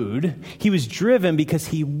shrewd. He was driven because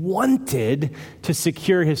he wanted to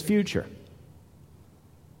secure his future.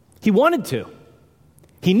 He wanted to.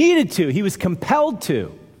 He needed to. He was compelled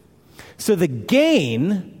to. So the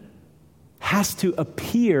gain has to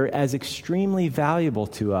appear as extremely valuable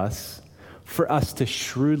to us for us to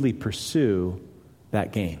shrewdly pursue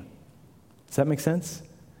that gain. Does that make sense?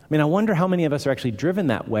 I mean, I wonder how many of us are actually driven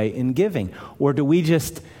that way in giving. Or do we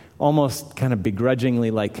just almost kind of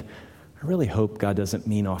begrudgingly like, I really hope God doesn't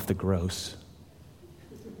mean off the gross.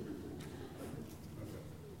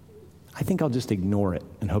 I think I'll just ignore it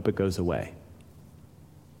and hope it goes away.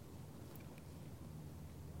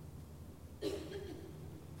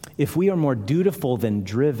 If we are more dutiful than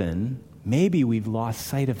driven, maybe we've lost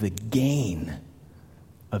sight of the gain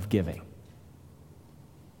of giving.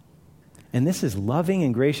 And this is loving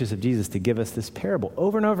and gracious of Jesus to give us this parable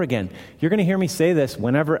over and over again. You're going to hear me say this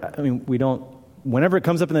whenever it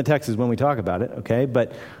comes up in the text is when we talk about it, okay?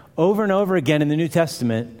 But over and over again in the New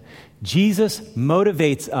Testament, Jesus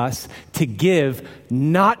motivates us to give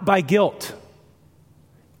not by guilt.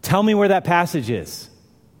 Tell me where that passage is.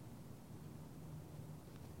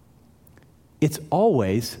 It's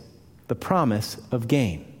always the promise of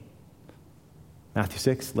gain. Matthew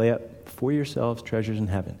 6, lay up for yourselves treasures in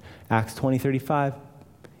heaven. Acts 20:35,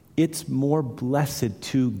 it's more blessed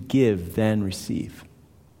to give than receive.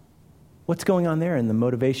 What's going on there in the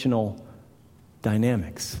motivational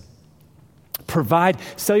dynamics? Provide,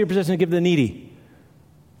 sell your possession and give to the needy.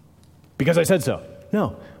 Because I said so.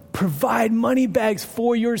 No, provide money bags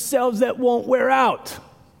for yourselves that won't wear out.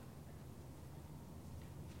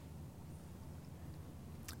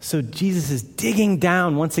 So Jesus is digging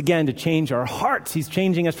down once again to change our hearts. He's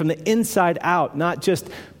changing us from the inside out, not just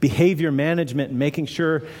behavior management and making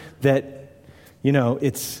sure that,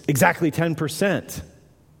 it's exactly 10%.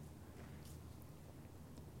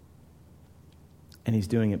 And he's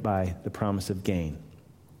doing it by the promise of gain.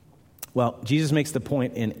 Well, Jesus makes the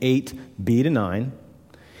point in 8b to 9,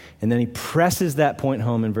 and then he presses that point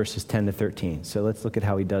home in verses 10 to 13. So let's look at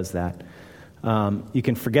how he does that. You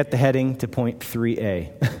can forget the heading to point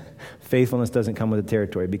 3a. Faithfulness doesn't come with the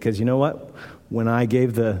territory. Because you know what? When I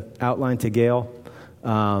gave the outline to Gail,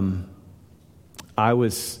 I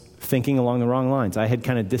was thinking along the wrong lines. I had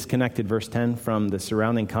kind of disconnected verse 10 from the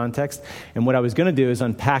surrounding context. And what I was going to do is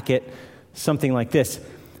unpack it something like this.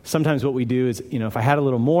 Sometimes what we do is, if I had a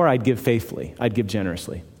little more, I'd give faithfully. I'd give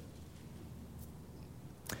generously.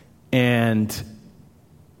 And,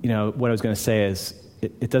 what I was going to say is,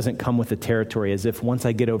 it doesn't come with the territory as if once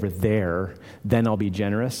I get over there, then I'll be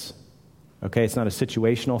generous. Okay, it's not a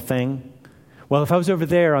situational thing. Well, if I was over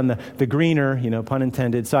there on the greener, pun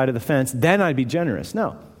intended, side of the fence, then I'd be generous.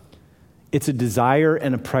 No. It's a desire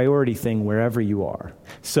and a priority thing wherever you are.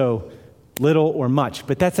 So, little or much.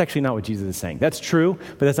 But that's actually not what Jesus is saying. That's true,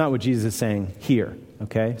 but that's not what Jesus is saying here.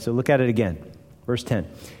 Okay, so look at it again. Verse 10.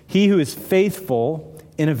 He who is faithful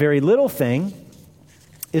in a very little thing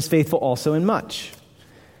is faithful also in much.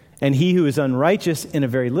 And he who is unrighteous in a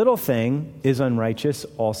very little thing is unrighteous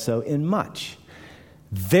also in much.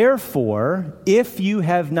 Therefore, if you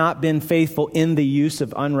have not been faithful in the use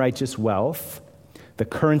of unrighteous wealth, the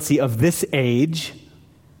currency of this age,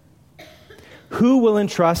 who will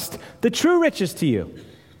entrust the true riches to you?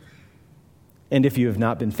 And if you have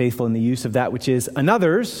not been faithful in the use of that which is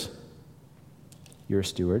another's, you're a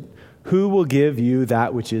steward, who will give you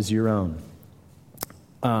that which is your own?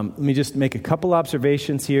 Let me just make a couple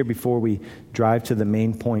observations here before we drive to the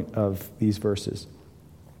main point of these verses.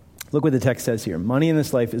 Look what the text says here. Money in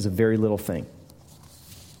this life is a very little thing.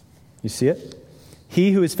 You see it?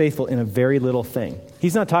 He who is faithful in a very little thing.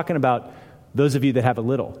 He's not talking about those of you that have a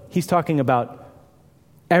little. He's talking about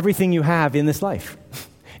everything you have in this life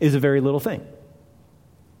is a very little thing.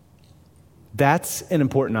 That's an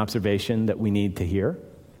important observation that we need to hear.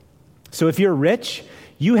 So if you're rich,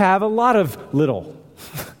 you have a lot of little.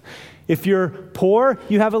 If you're poor,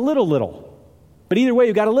 you have a little. But either way,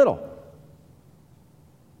 you got a little.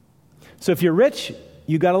 So if you're rich,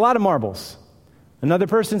 you got a lot of marbles. Another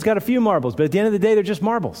person's got a few marbles, but at the end of the day, they're just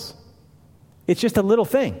marbles. It's just a little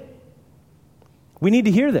thing. We need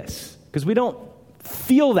to hear this because we don't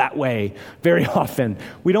feel that way very often.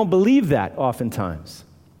 We don't believe that oftentimes.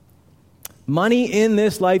 Money in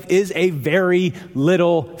this life is a very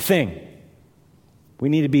little thing. We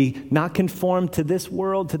need to be not conformed to this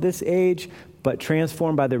world, to this age, but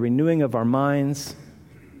transformed by the renewing of our minds.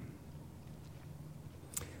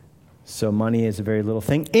 So money is a very little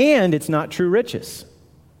thing, and it's not true riches.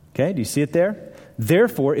 Okay, do you see it there?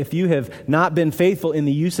 Therefore, if you have not been faithful in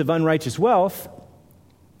the use of unrighteous wealth,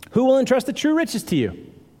 who will entrust the true riches to you?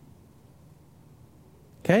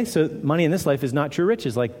 Okay, so money in this life is not true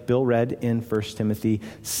riches, like Bill read in 1 Timothy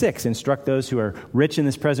 6. Instruct those who are rich in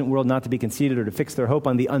this present world not to be conceited or to fix their hope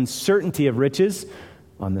on the uncertainty of riches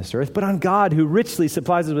on this earth, but on God, who richly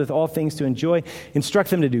supplies us with all things to enjoy.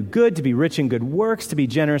 Instruct them to do good, to be rich in good works, to be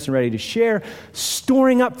generous and ready to share,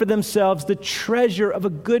 storing up for themselves the treasure of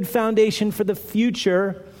a good foundation for the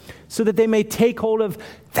future, so that they may take hold of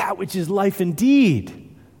that which is life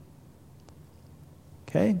indeed.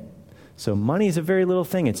 Okay? So money is a very little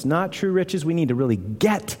thing. It's not true riches. We need to really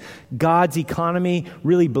get God's economy,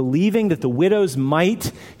 really believing that the widow's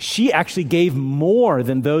mite, she actually gave more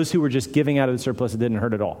than those who were just giving out of the surplus that didn't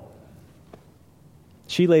hurt at all.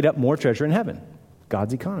 She laid up more treasure in heaven,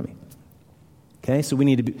 God's economy. Okay, so we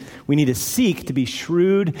need to seek to be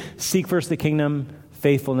shrewd, seek first the kingdom,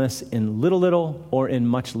 faithfulness in little or in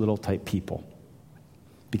much little type people.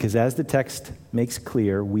 Because as the text makes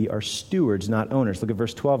clear, we are stewards, not owners. Look at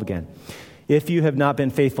verse 12 again. If you have not been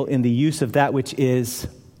faithful in the use of that which is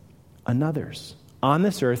another's. On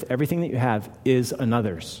this earth, everything that you have is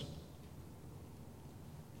another's.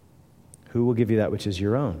 Who will give you that which is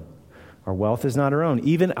your own? Our wealth is not our own.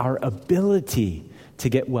 Even our ability to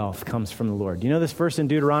get wealth comes from the Lord. You know this verse in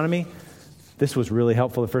Deuteronomy? This was really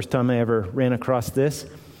helpful the first time I ever ran across this.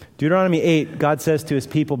 Deuteronomy 8, God says to his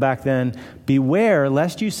people back then, beware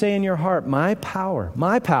lest you say in your heart, my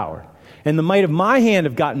power, and the might of my hand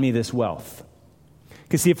have gotten me this wealth.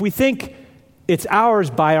 Because see, if we think it's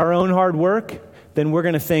ours by our own hard work, then we're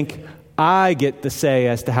going to think, I get the say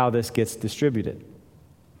as to how this gets distributed.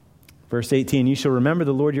 Verse 18, you shall remember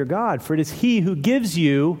the Lord your God, for it is he who gives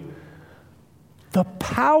you the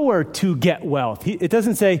power to get wealth. It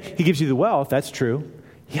doesn't say he gives you the wealth, that's true.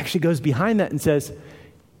 He actually goes behind that and says,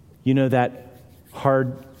 you know that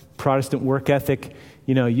hard Protestant work ethic,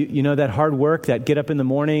 you know that hard work, that get up in the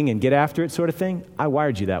morning and get after it sort of thing? I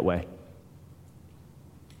wired you that way.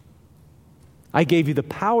 I gave you the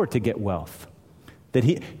power to get wealth.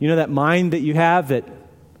 That mind that you have that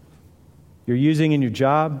you're using in your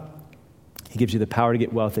job, he gives you the power to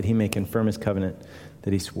get wealth that he may confirm his covenant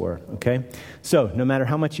that he swore, okay? So no matter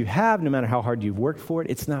how much you have, no matter how hard you've worked for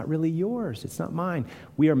it, it's not really yours. It's not mine.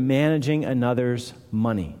 We are managing another's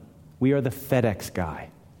money. We are the FedEx guy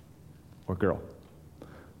or girl.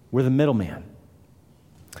 We're the middleman.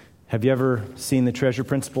 Have you ever seen The Treasure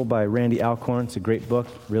Principle by Randy Alcorn? It's a great book,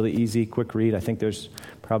 really easy, quick read. I think there's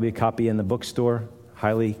probably a copy in the bookstore.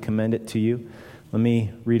 Highly commend it to you. Let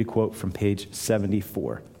me read a quote from page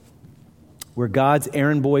 74. We're God's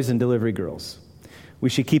errand boys and delivery girls. We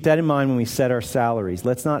should keep that in mind when we set our salaries.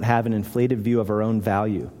 Let's not have an inflated view of our own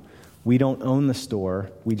value. We don't own the store,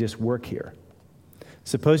 we just work here.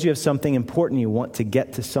 Suppose you have something important you want to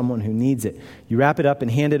get to someone who needs it. You wrap it up and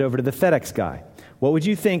hand it over to the FedEx guy. What would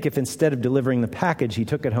you think if instead of delivering the package, he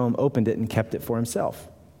took it home, opened it, and kept it for himself?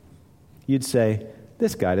 You'd say,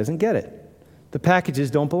 this guy doesn't get it. The packages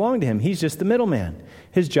don't belong to him. He's just the middleman.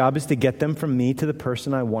 His job is to get them from me to the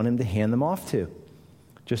person I want him to hand them off to.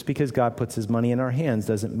 Just because God puts his money in our hands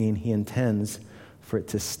doesn't mean he intends for it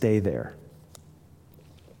to stay there.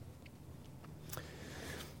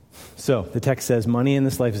 So the text says money in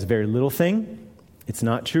this life is a very little thing. It's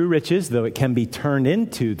not true riches, though it can be turned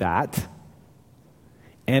into that.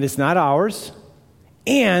 And it's not ours.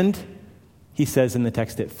 And he says in the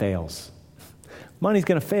text it fails. Money's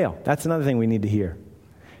going to fail. That's another thing we need to hear.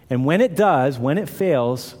 And when it does, when it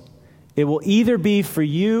fails, it will either be for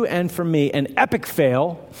you and for me an epic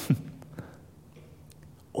fail,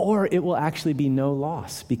 or it will actually be no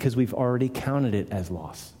loss because we've already counted it as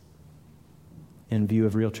loss in view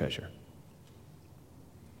of real treasure.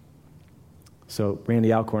 So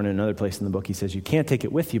Randy Alcorn, in another place in the book, he says, you can't take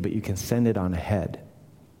it with you, but you can send it on ahead.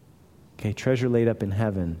 Okay, treasure laid up in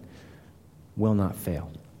heaven will not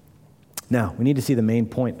fail. Now, we need to see the main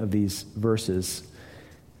point of these verses.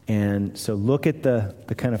 And so look at the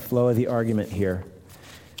kind of flow of the argument here.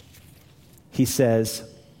 He says,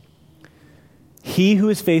 he who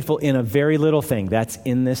is faithful in a very little thing, that's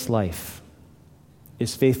in this life,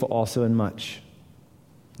 is faithful also in much.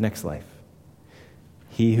 Next life.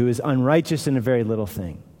 He who is unrighteous in a very little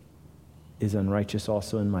thing is unrighteous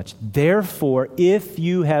also in much. Therefore, if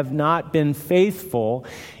you have not been faithful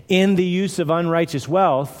in the use of unrighteous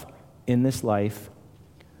wealth in this life,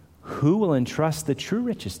 who will entrust the true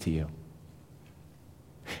riches to you?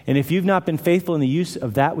 And if you've not been faithful in the use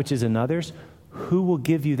of that which is another's, who will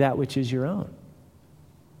give you that which is your own?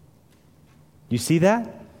 You see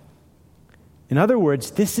that? In other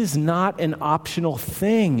words, this is not an optional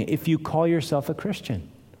thing if you call yourself a Christian.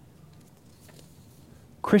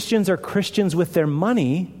 Christians are Christians with their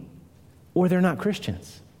money, or they're not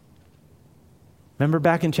Christians. Remember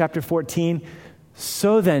back in chapter 14?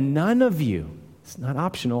 So then none of you, it's not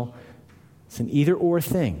optional, it's an either or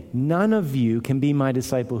thing. None of you can be my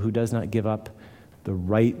disciple who does not give up the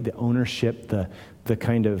right, the ownership, the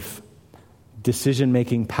kind of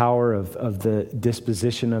decision-making power of the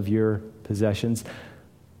disposition of your possessions.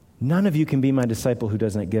 None of you can be my disciple who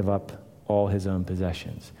does not give up all his own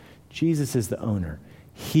possessions. Jesus is the owner.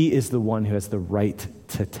 He is the one who has the right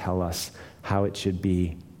to tell us how it should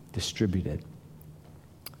be distributed,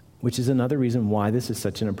 which is another reason why this is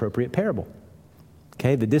such an appropriate parable.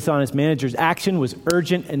 Okay, the dishonest manager's action was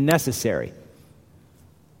urgent and necessary.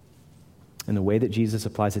 And the way that Jesus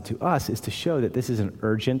applies it to us is to show that this is an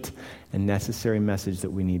urgent and necessary message that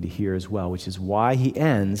we need to hear as well, which is why he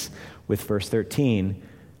ends with verse 13.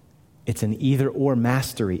 It's an either-or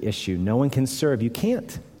mastery issue. No one can serve. You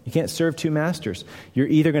can't. You can't serve two masters. You're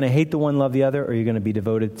either going to hate the one, love the other, or you're going to be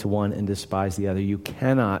devoted to one and despise the other. You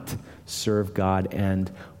cannot serve God and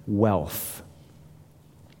wealth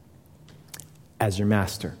as your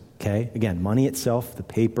master. Okay? Again, money itself, the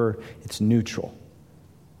paper, it's neutral.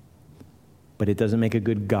 But it doesn't make a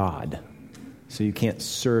good God. So you can't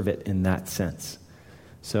serve it in that sense.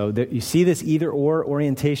 So you see this either-or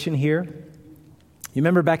orientation here? You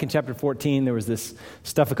remember back in chapter 14, there was this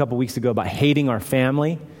stuff a couple weeks ago about hating our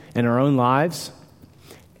family and our own lives.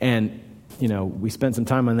 And, we spent some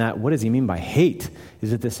time on that. What does he mean by hate?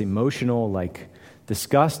 Is it this emotional,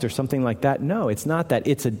 disgust or something like that? No, it's not that.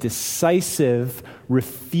 It's a decisive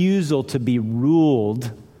refusal to be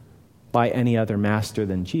ruled by any other master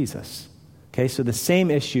than Jesus. Okay, so the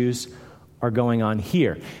same issues are going on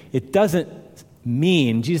here. It doesn't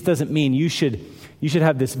mean, Jesus doesn't mean you should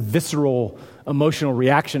have this visceral emotional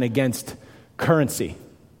reaction against currency.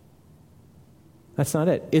 That's not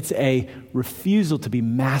it. It's a refusal to be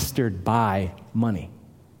mastered by money,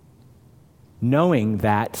 knowing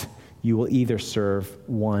that you will either serve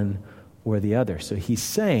one or the other. So he's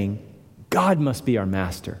saying, God must be our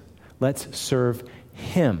master. Let's serve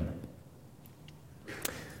him.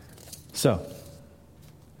 So,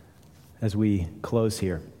 as we close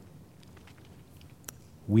here,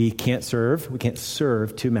 we can't serve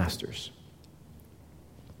two masters.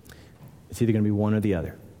 It's either going to be one or the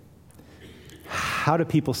other. How do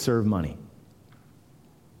people serve money?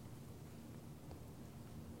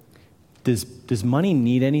 Does money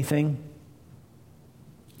need anything?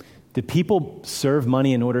 Do people serve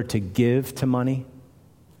money in order to give to money?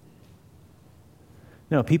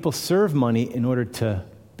 No, people serve money in order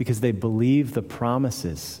because they believe the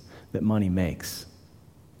promises that money makes.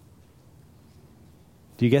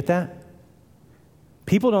 Do you get that?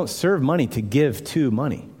 People don't serve money to give to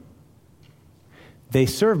money. They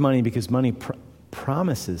serve money because money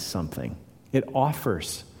promises something. It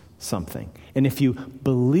offers something. And if you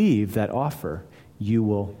believe that offer, you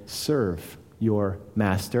will serve your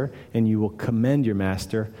master and you will commend your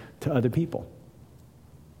master to other people.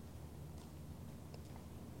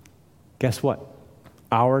 Guess what?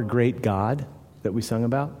 Our great God that we sung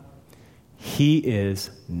about, he is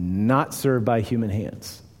not served by human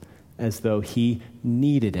hands as though he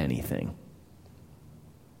needed anything.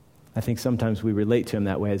 I think sometimes we relate to him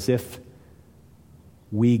that way, as if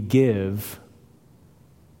we give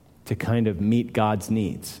to kind of meet God's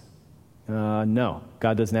needs. No,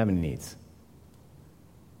 God doesn't have any needs.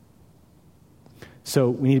 So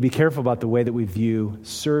we need to be careful about the way that we view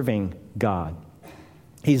serving God.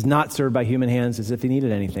 He's not served by human hands as if he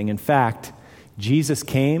needed anything. In fact, Jesus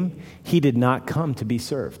came, he did not come to be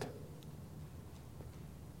served,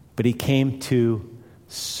 but he came to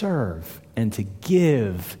serve and to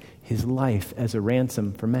give his life as a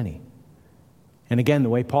ransom for many. And again, the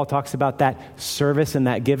way Paul talks about that service and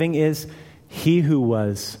that giving is he who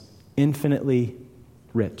was infinitely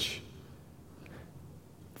rich,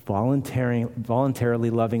 voluntarily,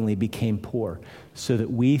 lovingly became poor so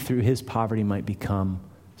that we through his poverty might become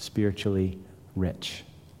spiritually rich,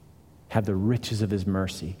 have the riches of his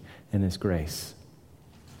mercy and his grace.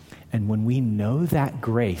 And when we know that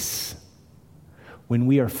grace, when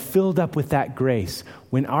we are filled up with that grace,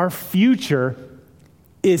 when our future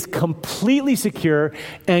is completely secure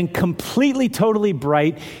and completely, totally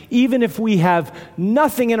bright, even if we have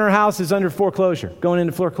nothing in our house is under foreclosure, going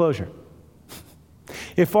into foreclosure.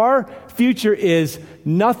 If our future is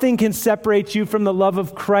nothing can separate you from the love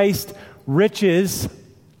of Christ, riches,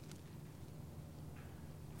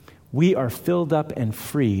 we are filled up and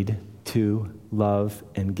freed to love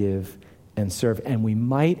and give and serve. And we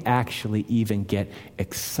might actually even get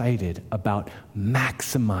excited about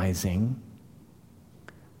maximizing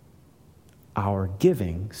our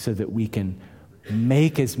giving so that we can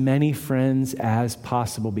make as many friends as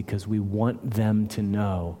possible because we want them to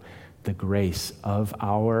know the grace of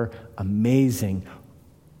our amazing,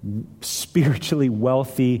 spiritually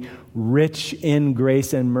wealthy, rich in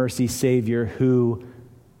grace and mercy Savior who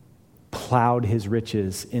plowed his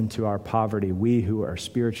riches into our poverty, we who are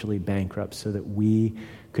spiritually bankrupt, so that we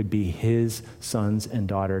could be his sons and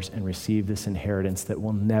daughters and receive this inheritance that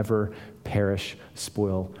will never perish,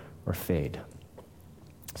 spoil, or fade.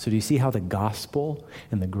 So do you see how the gospel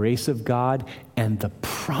and the grace of God and the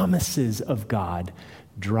promises of God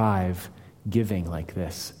drive giving like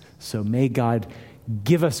this? So may God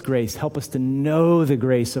give us grace, help us to know the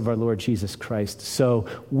grace of our Lord Jesus Christ, so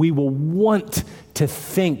we will want to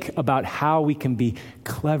think about how we can be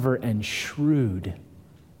clever and shrewd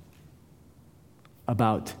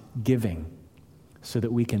about giving so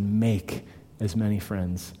that we can make as many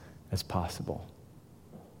friends as possible.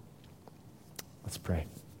 Let's pray.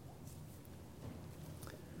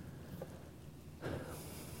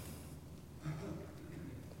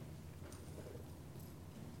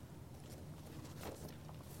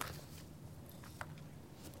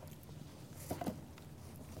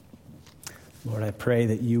 Lord, I pray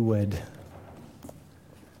that you would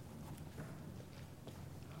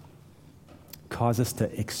cause us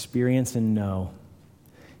to experience and know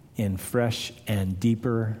in fresh and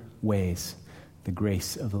deeper ways the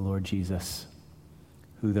grace of the Lord Jesus,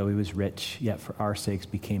 who, though he was rich, yet for our sakes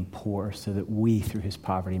became poor, so that we, through his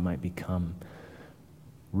poverty, might become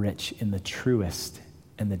rich in the truest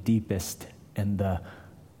and the deepest and the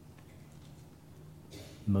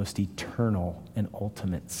most eternal and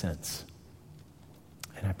ultimate sense.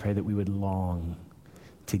 And I pray that we would long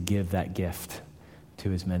to give that gift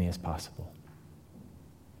to as many as possible.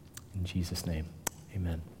 In Jesus' name,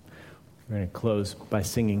 amen. We're going to close by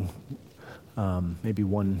singing maybe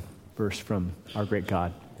one verse from Our Great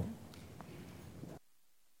God.